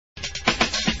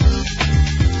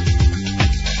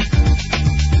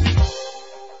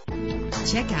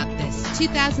Check out this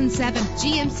 2007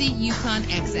 GMC Yukon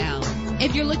XL.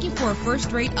 If you're looking for a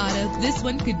first-rate auto, this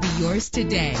one could be yours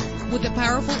today. With a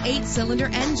powerful 8-cylinder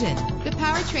engine, the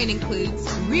powertrain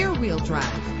includes rear-wheel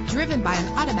drive, driven by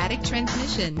an automatic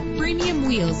transmission. Premium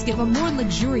wheels give a more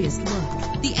luxurious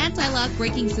look. The anti-lock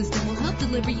braking system will help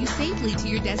deliver you safely to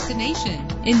your destination.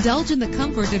 Indulge in the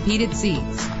comfort of heated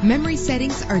seats. Memory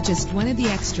settings are just one of the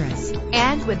extras.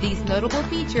 And with these notable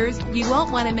features, you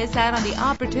won't want to miss out on the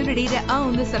opportunity to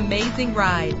own this amazing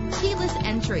ride. Keyless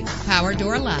entry, power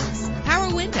door locks,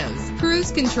 power windows,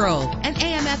 cruise control, an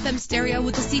AM/FM stereo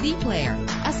with a CD player,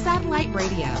 a satellite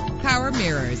radio, power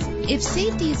mirrors. If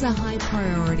safety is a high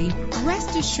priority,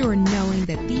 rest assured knowing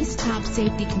that these top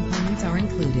safety components are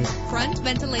included. Front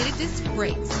ventilated disc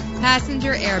brakes,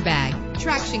 passenger airbag,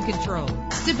 traction control,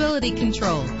 stability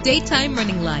control, daytime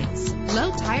running lights,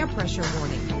 low tire pressure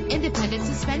warning, independent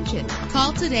suspension.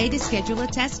 Call today to schedule a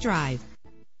test drive.